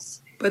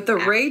skills. But the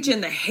rage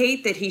and the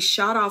hate that he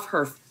shot off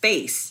her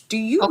face. Do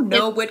you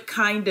know what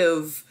kind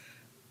of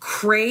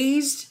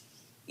crazed,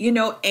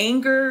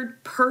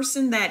 angered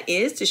person that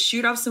is to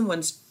shoot off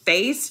someone's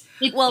face?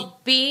 Well,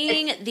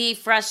 being the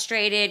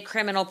frustrated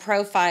criminal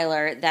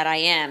profiler that I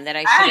am, that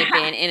I should have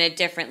been in a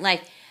different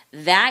life,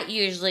 that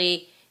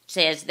usually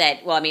says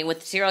that,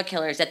 with serial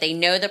killers, that they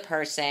know the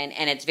person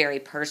and it's very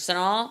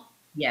personal.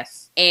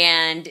 Yes.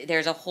 And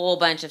there's a whole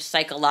bunch of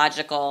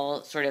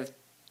psychological sort of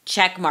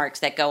check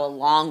marks that go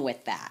along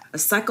with that. A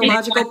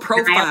psychological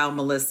profile,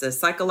 Melissa.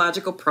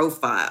 Psychological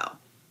profile.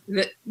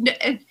 Yeah,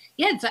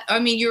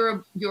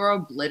 you're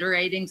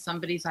obliterating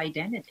somebody's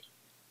identity.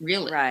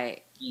 Really.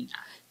 Right.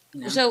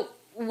 No. So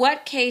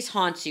what case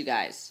haunts you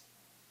guys?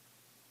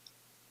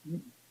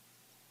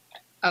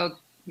 Oh,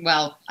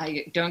 well,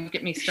 don't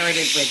get me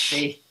started with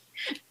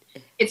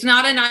it's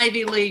not an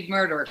Ivy League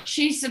murder.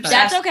 She's obsessed.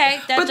 That's okay.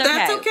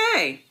 That's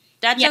okay.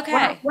 That's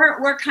okay.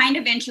 We're kind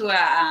of into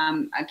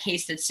a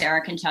case that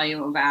Sarah can tell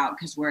you about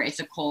because it's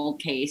a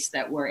cold case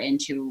that we're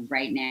into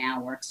right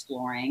now. We're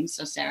exploring.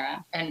 So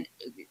Sarah and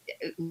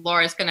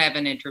Laura's going to have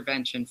an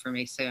intervention for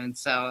me soon,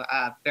 so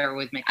bear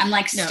with me. I'm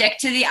like, stick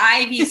to the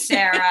Ivy,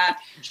 Sarah.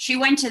 She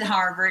went to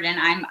Harvard, and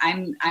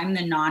I'm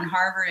the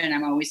non-Harvard, and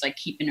I'm always like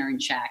keeping her in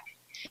check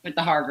with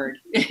the Harvard.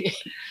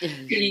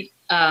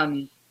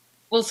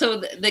 Well, so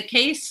the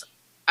case.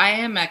 I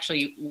am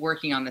actually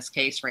working on this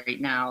case right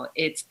now.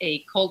 It's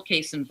a cold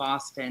case in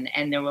Boston.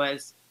 And there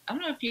was, I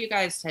don't know if you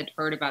guys had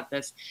heard about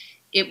this.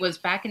 It was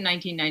back in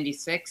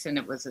 1996, and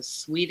it was a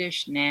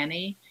Swedish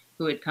nanny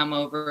who had come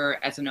over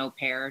as an au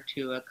pair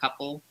to a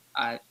couple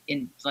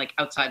in like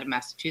outside of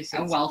Massachusetts.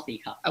 A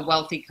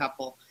wealthy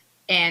couple.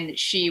 And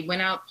she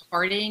went out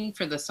partying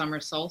for the summer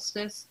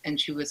solstice, and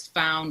she was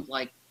found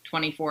like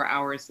 24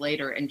 hours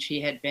later, and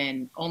she had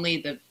been, only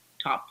the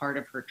top part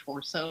of her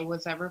torso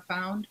was ever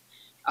found.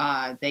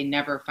 They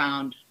never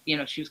found,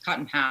 she was cut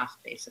in half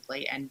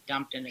basically and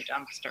dumped in a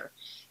dumpster.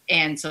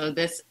 And so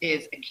this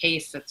is a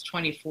case that's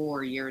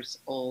 24 years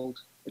old,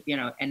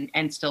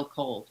 and still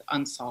cold,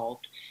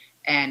 unsolved.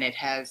 And it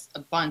had a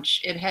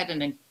bunch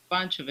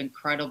of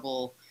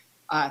incredible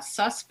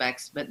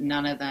suspects, but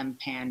none of them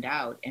panned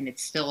out. And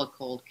it's still a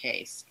cold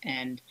case.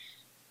 And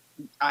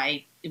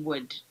it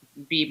would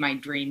be my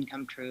dream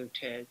come true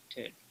to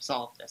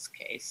solve this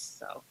case.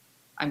 So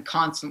I'm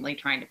constantly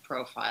trying to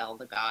profile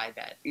the guy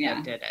that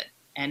did it.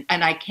 And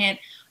I can't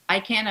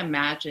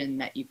imagine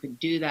that you could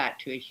do that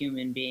to a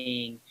human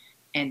being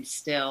I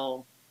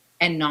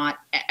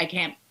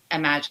can't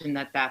imagine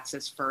that that's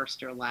his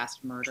first or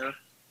last murder.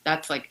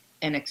 That's like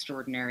an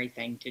extraordinary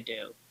thing to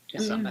do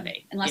to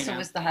somebody. Unless it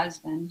was the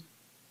husband.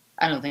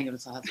 I don't think it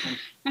was the husband.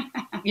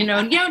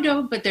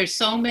 No, but there's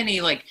so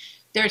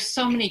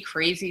many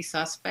crazy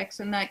suspects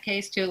in that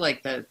case too.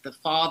 Like the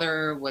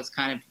father was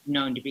kind of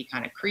known to be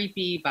kind of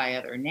creepy by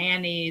other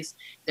nannies.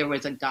 There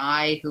was a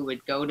guy who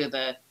would go to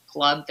the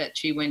club that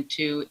she went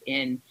to,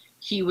 and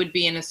he would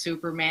be in a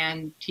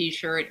Superman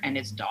t-shirt, and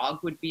his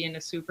dog would be in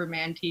a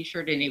Superman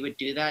t-shirt, and he would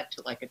do that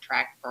to like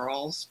attract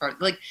girls.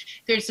 Like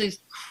there's these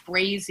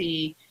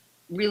crazy,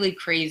 really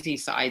crazy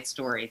side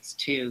stories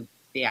to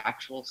the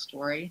actual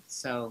story.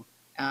 So,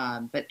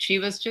 but she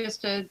was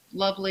just a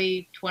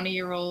lovely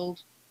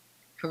 20-year-old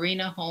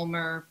Karina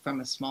Holmer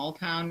from a small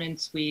town in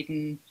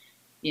Sweden,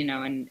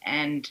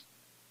 and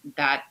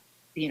that,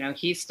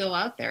 he's still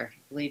out there. I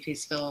believe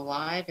he's still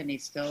alive, and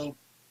he's still,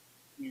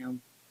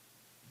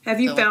 Have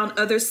you found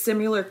other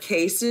similar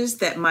cases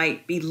that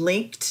might be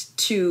linked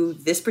to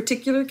this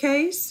particular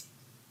case?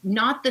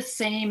 Not the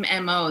same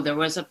MO. There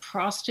was a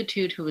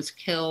prostitute who was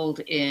killed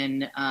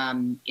in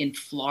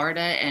Florida,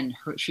 and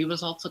she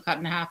was also cut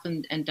in half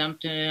and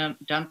dumped in a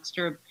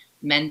dumpster.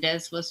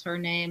 Mendez was her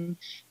name,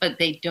 but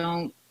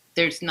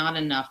there's not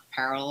enough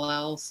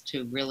parallels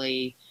to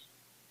really,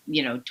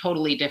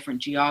 totally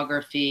different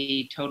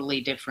geography,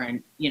 totally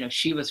different,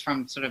 she was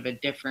from sort of a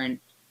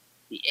different,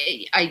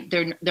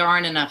 there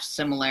aren't enough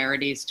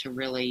similarities to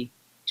really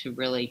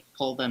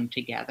pull them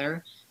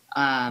together.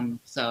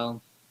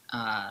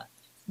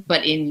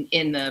 But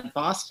in the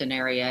Boston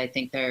area, I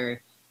think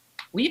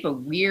we have a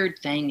weird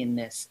thing in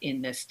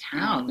this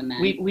town.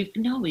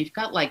 We've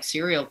got like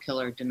serial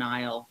killer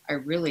denial. I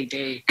really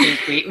do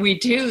think we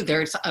do.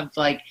 There's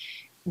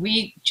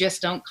we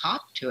just don't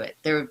cop to it.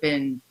 There have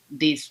been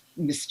these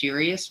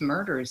mysterious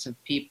murders of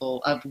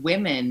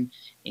women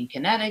in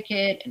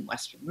Connecticut and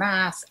Western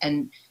Mass.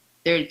 And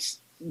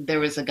there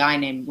was a guy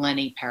named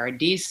Lenny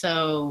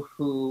Paradiso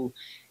who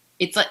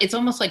it's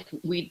almost like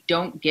we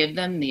don't give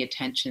them the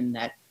attention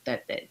that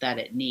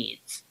it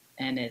needs.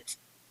 And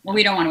well,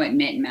 we don't want to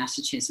admit in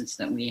Massachusetts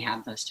that we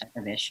have those type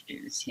of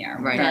issues here.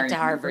 Right. That's a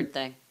Harvard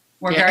thing.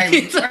 We're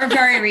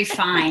very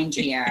refined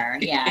here.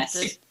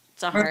 Yes.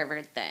 It's a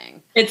Harvard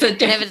thing. It's a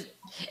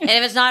and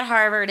if it's not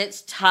Harvard,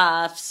 it's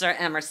Tufts or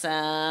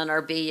Emerson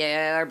or BU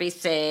or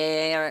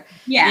BC or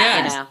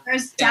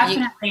There's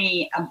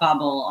definitely a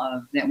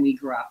bubble that we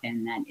grew up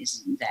in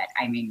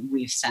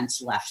we've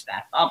since left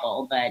that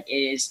bubble, but it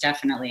is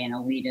definitely an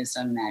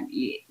elitism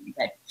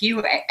that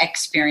few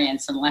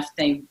experience unless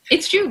they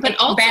it's true, but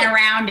also been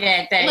around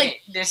it. That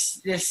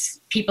this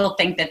people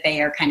think that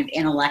they are kind of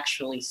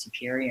intellectually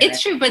superior.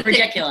 It's true, but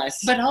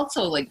ridiculous. But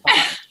also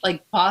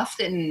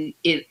Boston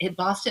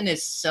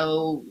is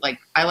so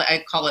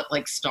I call it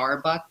like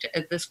Starbucked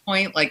at this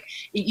point. Like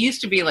it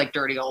used to be like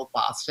dirty old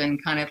Boston,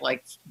 kind of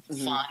like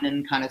fun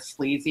and kind of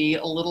sleazy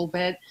a little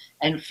bit,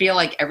 and feel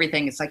like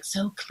everything is like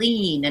so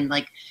clean and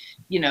like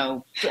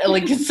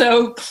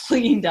so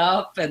cleaned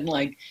up and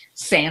like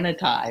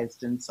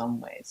sanitized in some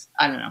ways.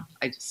 I don't know.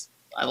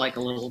 I like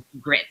a little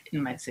grit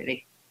in my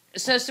city.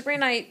 So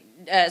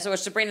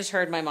Sabrina's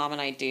heard my mom and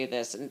I do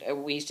this,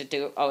 and we used to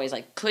do always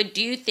like,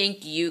 do you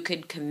think you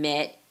could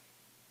commit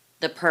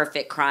the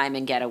perfect crime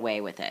and get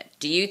away with it?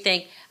 Do you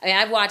think? I mean,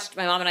 I've watched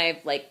my mom and I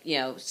have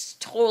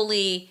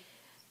totally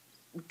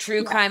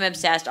true crime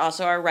obsessed.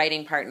 Also, our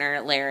writing partner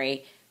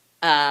Larry.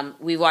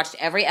 We watched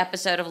every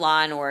episode of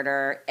Law and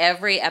Order,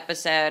 every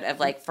episode of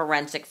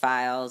Forensic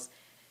Files.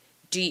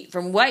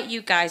 from what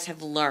you guys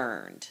have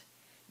learned,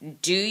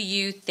 do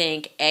you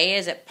think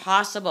is it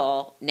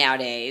possible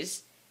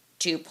nowadays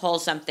to pull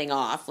something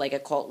off like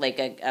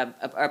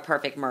a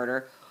perfect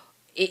murder?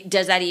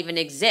 Does that even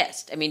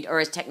exist? I mean, or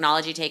has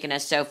technology taken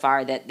us so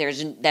far that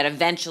that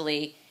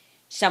eventually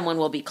someone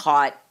will be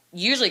caught,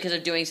 usually because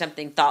of doing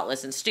something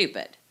thoughtless and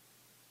stupid?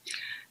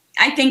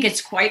 I think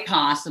it's quite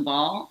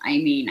possible. I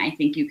mean, I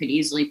think you could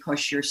easily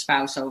push your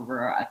spouse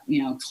over a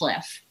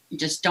cliff.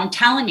 Just don't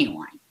tell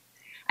anyone.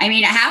 I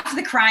mean, half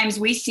the crimes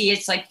we see,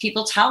 it's like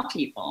people tell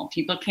people.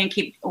 People can't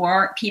keep,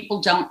 or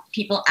people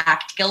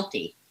act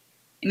guilty.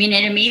 I mean,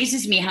 it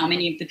amazes me how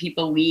many of the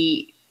people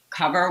we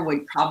cover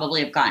would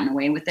probably have gotten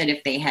away with it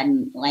if they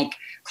hadn't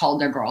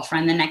called their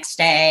girlfriend the next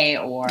day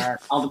or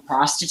called a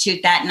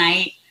prostitute that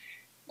night.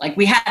 Like,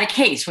 we had a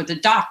case with a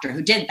doctor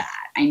who did that.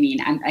 I mean,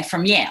 I'm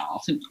from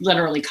Yale, who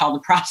literally called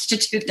a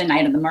prostitute the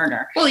night of the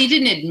murder. Well, he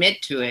didn't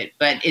admit to it,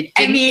 but it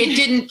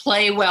didn't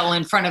play well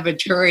in front of a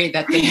jury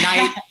that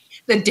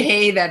the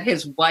day that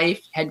his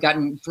wife had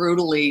gotten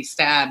brutally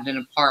stabbed in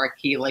a park,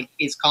 he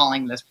is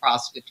calling this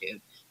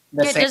prostitute.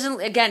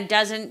 It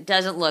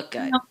doesn't look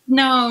good.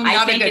 No,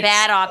 I think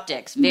bad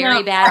optics,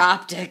 very bad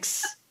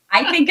optics.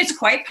 I think it's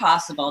quite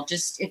possible.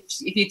 Just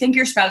if you think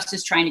your spouse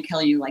is trying to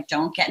kill you,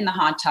 don't get in the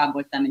hot tub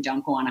with them and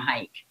don't go on a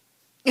hike.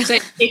 So,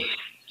 that's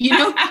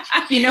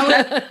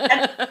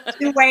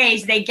 2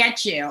 ways they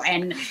get you,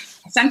 and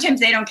sometimes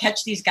they don't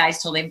catch these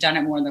guys till they've done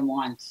it more than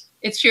once.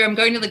 It's true. I'm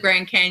going to the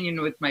Grand Canyon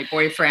with my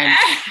boyfriend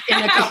in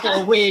a couple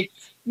of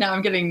weeks. Now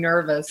I'm getting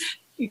nervous.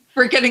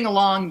 We're getting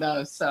along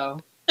though, so.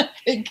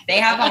 They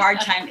have a hard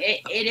time.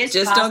 It is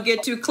just possible. Don't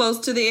get too close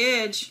to the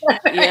edge.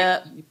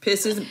 Yeah,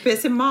 piss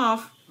him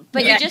off.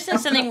 But you just said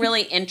something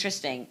really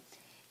interesting.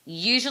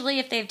 Usually,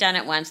 if they've done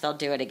it once, they'll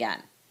do it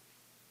again.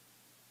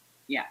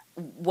 Yeah.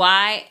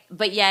 Why?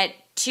 But yet,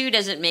 2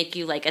 doesn't make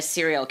you a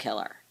serial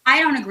killer. I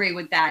don't agree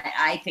with that.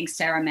 I think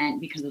Sarah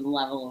meant because of the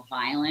level of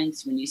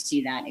violence. When you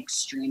see that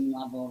extreme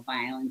level of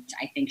violence,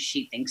 I think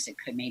she thinks it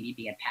could maybe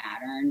be a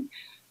pattern.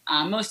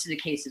 Most of the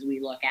cases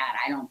we look at,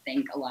 I don't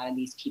think a lot of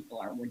these people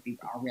are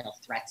real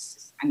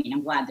threats. I mean,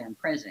 I'm glad they're in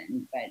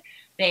prison, but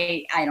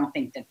I don't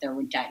think that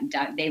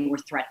they were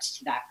threats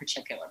to that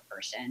particular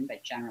person,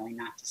 but generally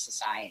not to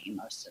society,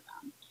 most of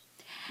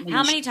them.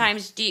 How many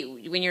times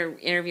when you're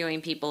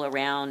interviewing people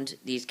around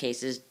these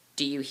cases,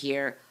 do you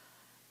hear,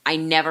 I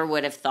never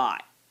would have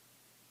thought,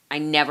 I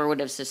never would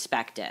have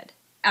suspected?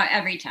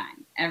 Every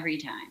time.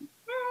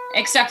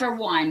 Except for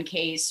one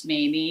case,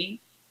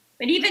 maybe.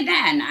 But even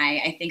then,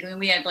 I think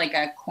we had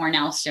a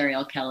Cornell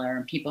serial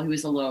killer, people who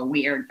was a little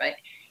weird, but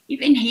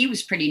even he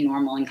was pretty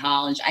normal in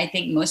college. I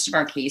think most of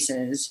our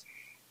cases,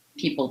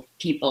 people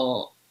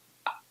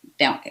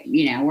don't,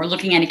 we're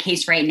looking at a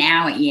case right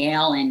now at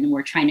Yale and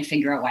we're trying to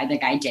figure out why the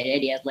guy did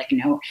it. He had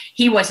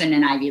he wasn't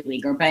an Ivy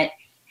Leaguer, but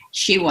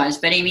she was.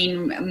 But I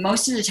mean,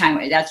 most of the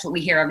time, that's what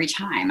we hear every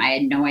time. I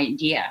had no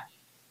idea.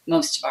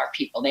 Most of our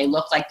people, they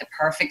look like the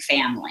perfect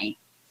family.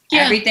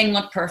 Yeah. Everything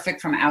looked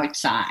perfect from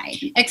outside.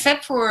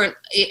 Except for,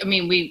 I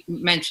mean, we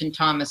mentioned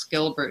Thomas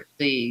Gilbert,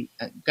 the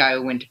guy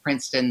who went to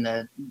Princeton,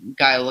 the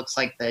guy who looks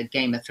like the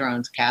Game of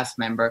Thrones cast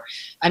member.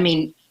 I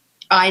mean,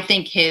 I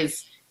think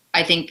his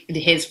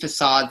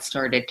facade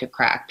started to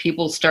crack.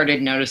 People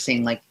started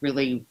noticing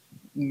really,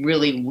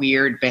 really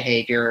weird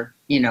behavior,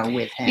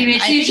 with him. I mean,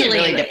 it's usually, it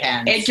really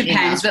depends. It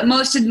depends, but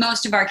most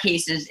of our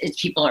cases,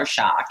 people are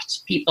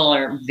shocked. People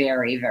are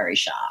very, very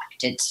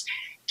shocked.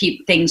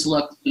 Things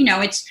look,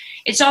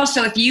 it's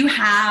also, if you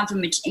have,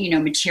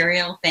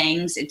 material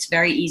things, it's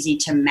very easy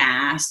to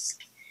mask,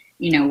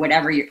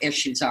 whatever your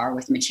issues are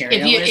with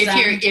materialism.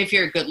 If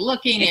you're good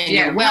looking and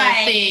you're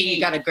wealthy, right, you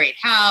got a great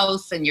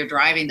house and you're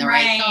driving the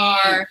right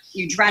car,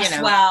 you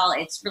dress well,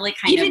 it's really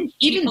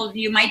people,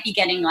 you might be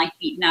getting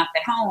beaten up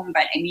at home,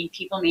 but I mean,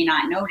 people may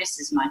not notice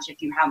as much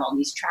if you have all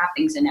these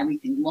trappings and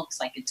everything looks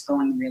like it's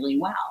going really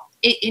well.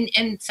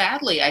 And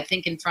sadly, I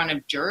think in front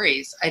of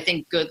juries, I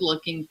think good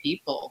looking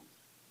people,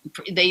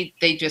 they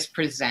just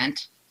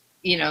present,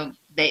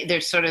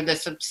 there's sort of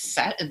this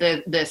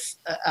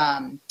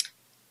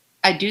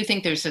I do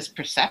think there's this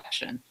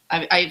perception.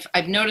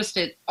 I've noticed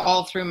it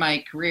all through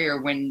my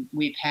career when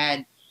we've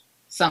had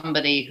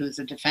somebody who's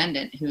a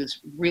defendant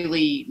who's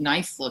really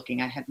nice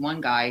looking. I had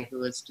one guy who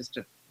was just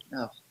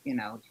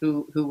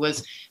who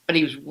was, but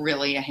he was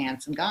really a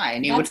handsome guy,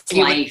 and he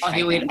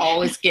would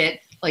always get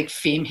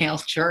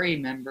female jury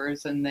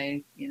members, and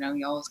they, you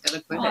always got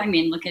to quit it. I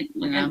mean, look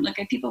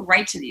at people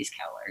write to these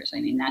killers.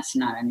 I mean, that's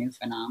not a new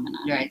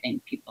phenomenon. Right. I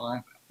think people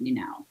are,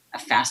 a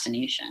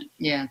fascination.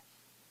 Yeah.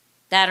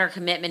 That are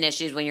commitment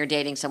issues when you're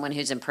dating someone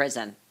who's in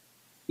prison.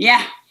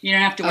 Yeah, you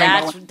don't have to worry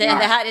about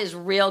that is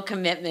real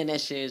commitment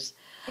issues.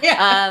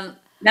 Yeah,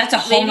 that's a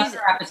whole other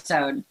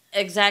episode.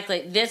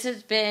 Exactly. This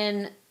has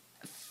been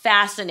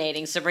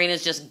fascinating.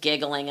 Sabrina's just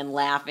giggling and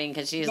laughing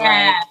because she's like,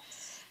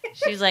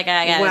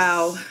 I guess.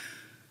 Wow.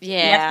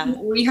 Yeah. Yes,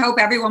 we hope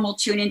everyone will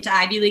tune into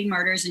Ivy League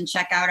Murders and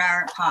check out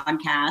our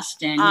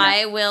podcast. And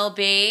I will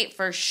be,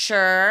 for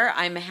sure.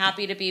 I'm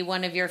happy to be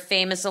one of your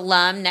famous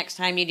alum next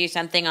time you do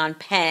something on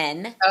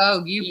Penn.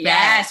 Oh, you bet.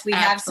 yes, we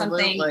have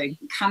Absolutely. something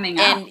coming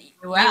up. And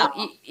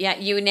Well,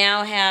 you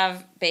now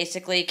have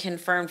basically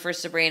confirmed for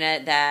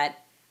Sabrina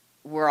that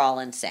we're all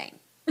insane.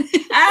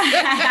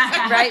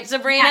 Right,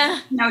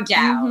 Sabrina? No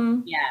doubt.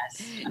 Mhm.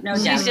 Yes. No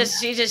doubt.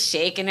 She's just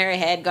shaking her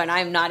head, going,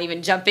 I'm not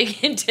even jumping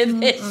into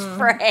this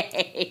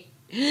fray.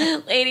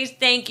 Ladies,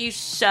 thank you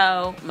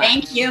so much.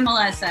 Thank you,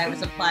 Melissa. It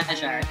was a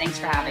pleasure. Thanks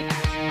for having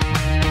us.